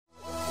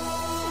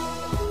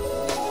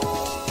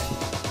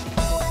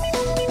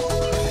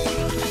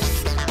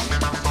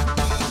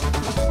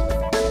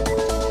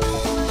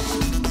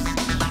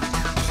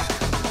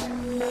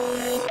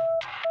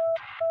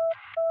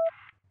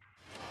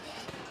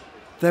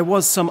There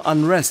was some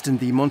unrest in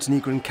the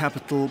Montenegrin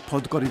capital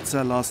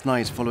Podgorica last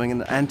night following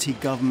an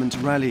anti-government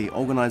rally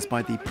organised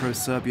by the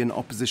pro-Serbian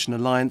opposition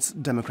alliance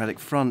Democratic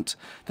Front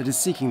that is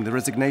seeking the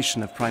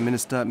resignation of Prime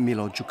Minister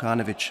Milo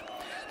Djukanovic.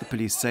 The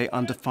police say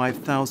under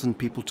 5,000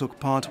 people took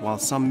part, while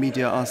some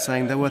media are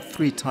saying there were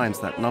 3 times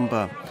that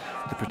number.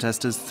 The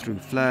protesters threw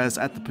flares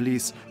at the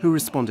police, who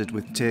responded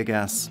with tear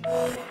gas.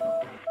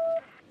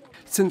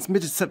 Since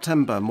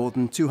mid-September, more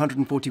than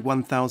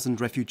 241,000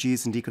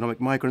 refugees and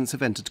economic migrants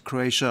have entered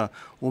Croatia,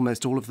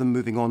 almost all of them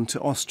moving on to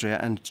Austria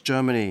and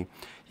Germany.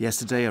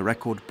 Yesterday, a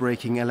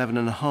record-breaking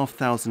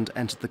 11,500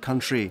 entered the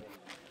country.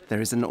 There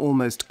is an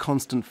almost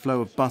constant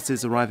flow of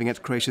buses arriving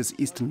at Croatia's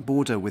eastern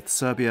border with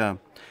Serbia.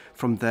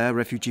 From there,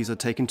 refugees are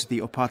taken to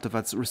the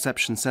Opatovac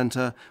reception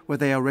centre, where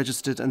they are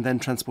registered and then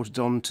transported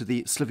on to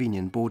the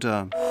Slovenian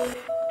border.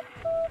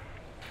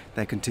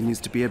 There continues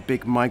to be a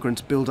big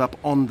migrant build-up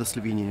on the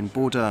Slovenian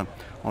border.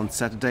 On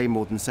Saturday,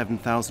 more than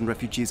 7,000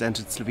 refugees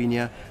entered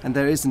Slovenia, and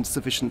there isn't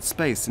sufficient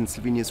space in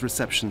Slovenia's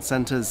reception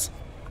centres.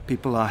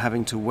 People are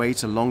having to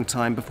wait a long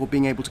time before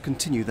being able to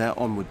continue their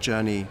onward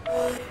journey.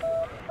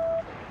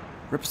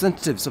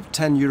 Representatives of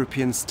 10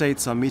 European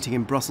states are meeting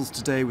in Brussels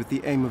today with the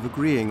aim of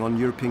agreeing on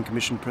European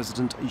Commission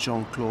President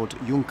Jean-Claude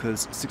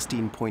Juncker's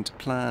 16-point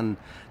plan.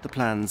 The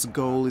plan's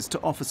goal is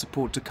to offer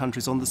support to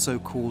countries on the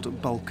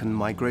so-called Balkan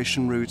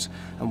migration route,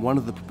 and one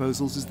of the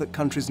proposals is that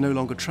countries no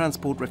longer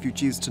transport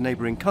refugees to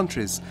neighbouring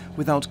countries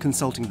without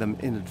consulting them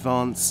in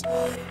advance.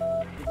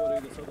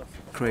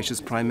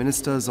 Croatia's Prime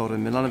Minister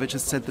Zoran Milanovic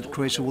has said that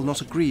Croatia will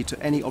not agree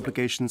to any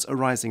obligations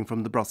arising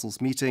from the Brussels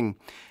meeting,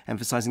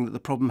 emphasising that the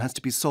problem has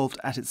to be solved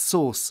at its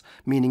source,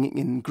 meaning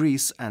in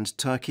Greece and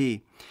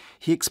Turkey.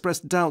 He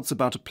expressed doubts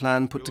about a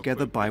plan put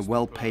together by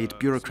well-paid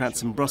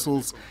bureaucrats in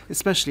Brussels,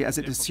 especially as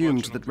it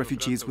assumed that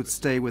refugees would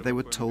stay where they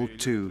were told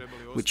to,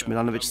 which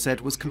Milanovic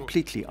said was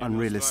completely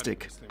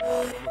unrealistic.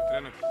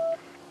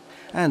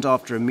 And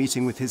after a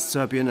meeting with his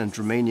Serbian and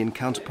Romanian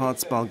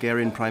counterparts,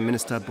 Bulgarian Prime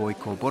Minister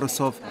Boyko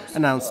Borisov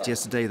announced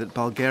yesterday that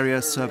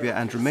Bulgaria, Serbia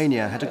and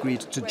Romania had agreed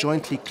to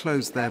jointly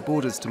close their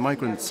borders to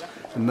migrants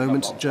the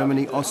moment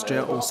Germany,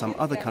 Austria or some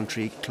other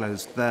country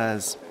closed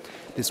theirs.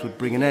 This would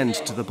bring an end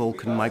to the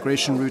Balkan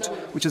migration route,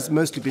 which has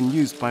mostly been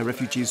used by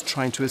refugees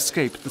trying to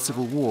escape the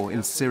civil war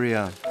in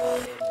Syria.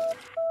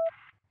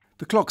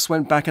 The clocks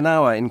went back an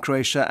hour in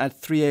Croatia at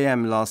 3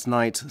 a.m. last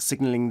night,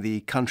 signalling the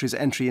country's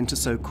entry into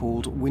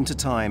so-called winter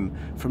time.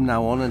 From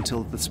now on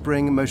until the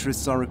spring,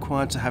 motorists are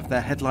required to have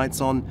their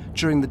headlights on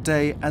during the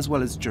day as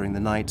well as during the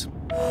night.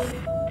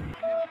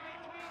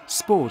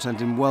 Sport, and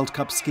in World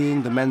Cup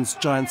skiing, the men's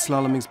giant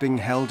slalom is being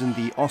held in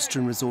the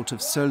Austrian resort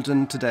of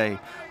Sölden today.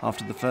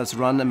 After the first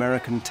run,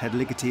 American Ted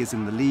Ligety is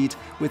in the lead,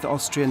 with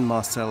Austrian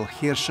Marcel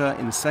Hirscher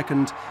in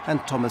second and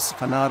Thomas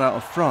Fanara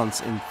of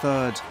France in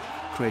third.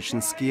 Croatian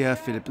skier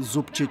Filip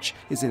Zubčić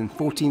is in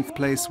 14th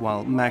place,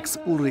 while Max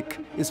Ulrich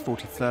is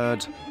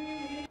 43rd.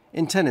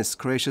 In tennis,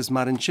 Croatia's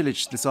Marin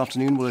Cilic this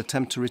afternoon will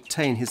attempt to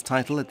retain his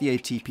title at the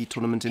ATP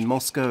tournament in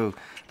Moscow.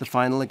 The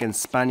final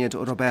against Spaniard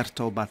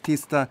Roberto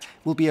Batista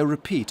will be a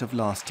repeat of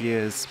last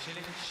year's.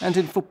 And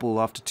in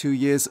football, after 2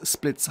 years,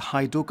 Split's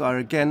Hajduk are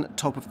again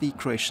top of the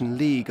Croatian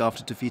league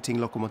after defeating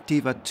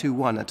Lokomotiva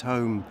 2-1 at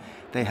home.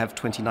 They have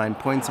 29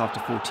 points after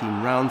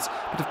 14 rounds,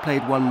 but have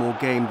played one more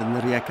game than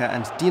Rijeka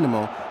and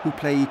Dinamo, who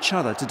play each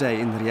other today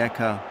in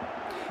Rijeka.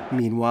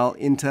 Meanwhile,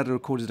 Inter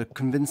recorded a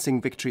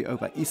convincing victory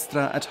over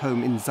Istra at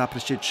home in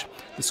Zaprešić.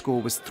 The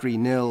score was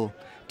 3-0.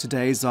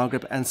 Today,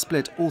 Zagreb and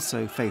Split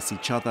also face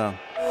each other.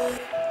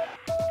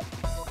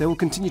 There will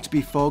continue to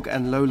be fog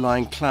and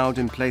low-lying cloud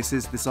in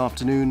places this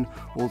afternoon,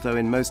 although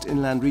in most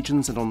inland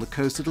regions and on the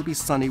coast it'll be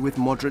sunny with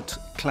moderate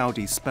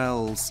cloudy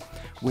spells.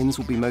 Winds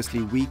will be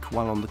mostly weak,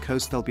 while on the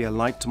coast there'll be a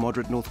light to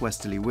moderate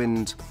northwesterly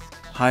wind.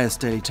 Highest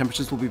daily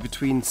temperatures will be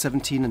between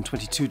 17 and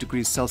 22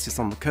 degrees Celsius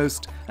on the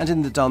coast and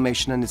in the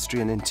Dalmatian and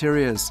Istrian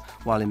interiors,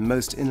 while in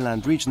most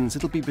inland regions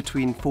it'll be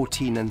between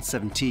 14 and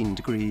 17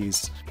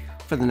 degrees.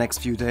 For the next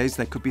few days,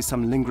 there could be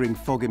some lingering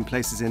fog in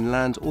places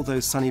inland, although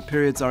sunny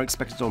periods are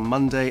expected on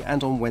Monday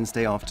and on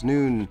Wednesday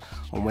afternoon.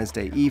 On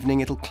Wednesday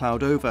evening, it'll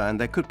cloud over and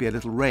there could be a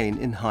little rain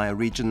in higher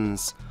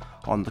regions.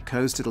 On the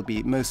coast, it'll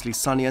be mostly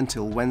sunny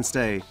until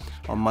Wednesday.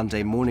 On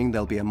Monday morning,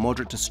 there'll be a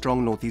moderate to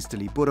strong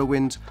northeasterly Bura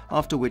wind,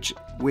 after which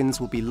winds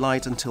will be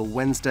light until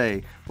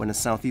Wednesday, when a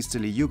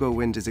southeasterly Yugo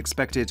wind is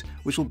expected,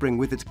 which will bring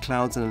with it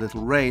clouds and a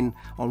little rain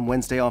on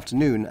Wednesday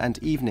afternoon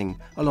and evening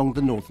along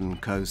the northern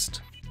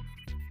coast.